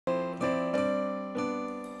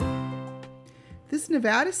This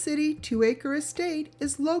Nevada City 2-acre estate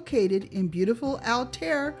is located in beautiful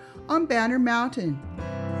Altair on Banner Mountain.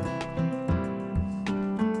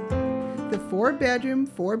 The 4-bedroom,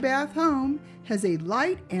 4-bath home has a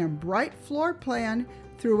light and bright floor plan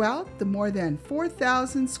throughout the more than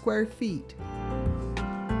 4,000 square feet.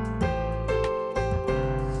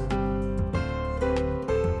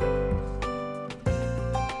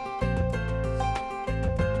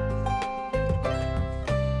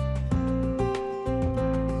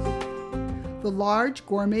 The large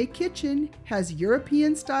gourmet kitchen has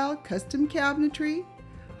European-style custom cabinetry,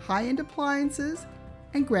 high-end appliances,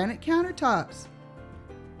 and granite countertops.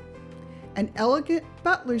 An elegant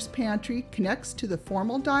butler's pantry connects to the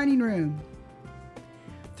formal dining room.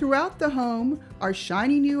 Throughout the home are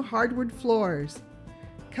shiny new hardwood floors.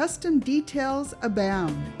 Custom details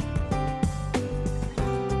abound.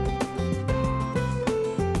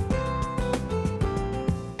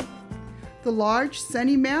 The large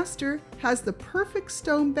sunny master has the perfect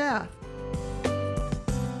stone bath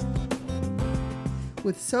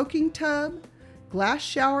with soaking tub, glass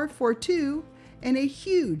shower for two, and a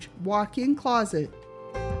huge walk-in closet.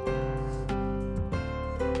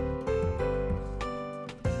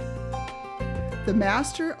 The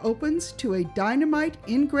master opens to a dynamite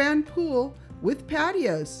in-ground pool with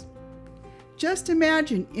patios. Just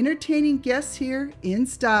imagine entertaining guests here in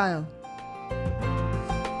style.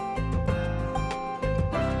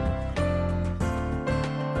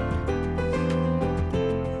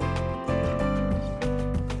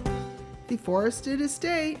 The forested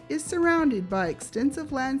estate is surrounded by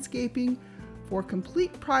extensive landscaping for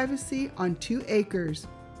complete privacy on 2 acres.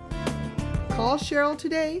 Call Cheryl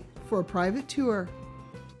today for a private tour.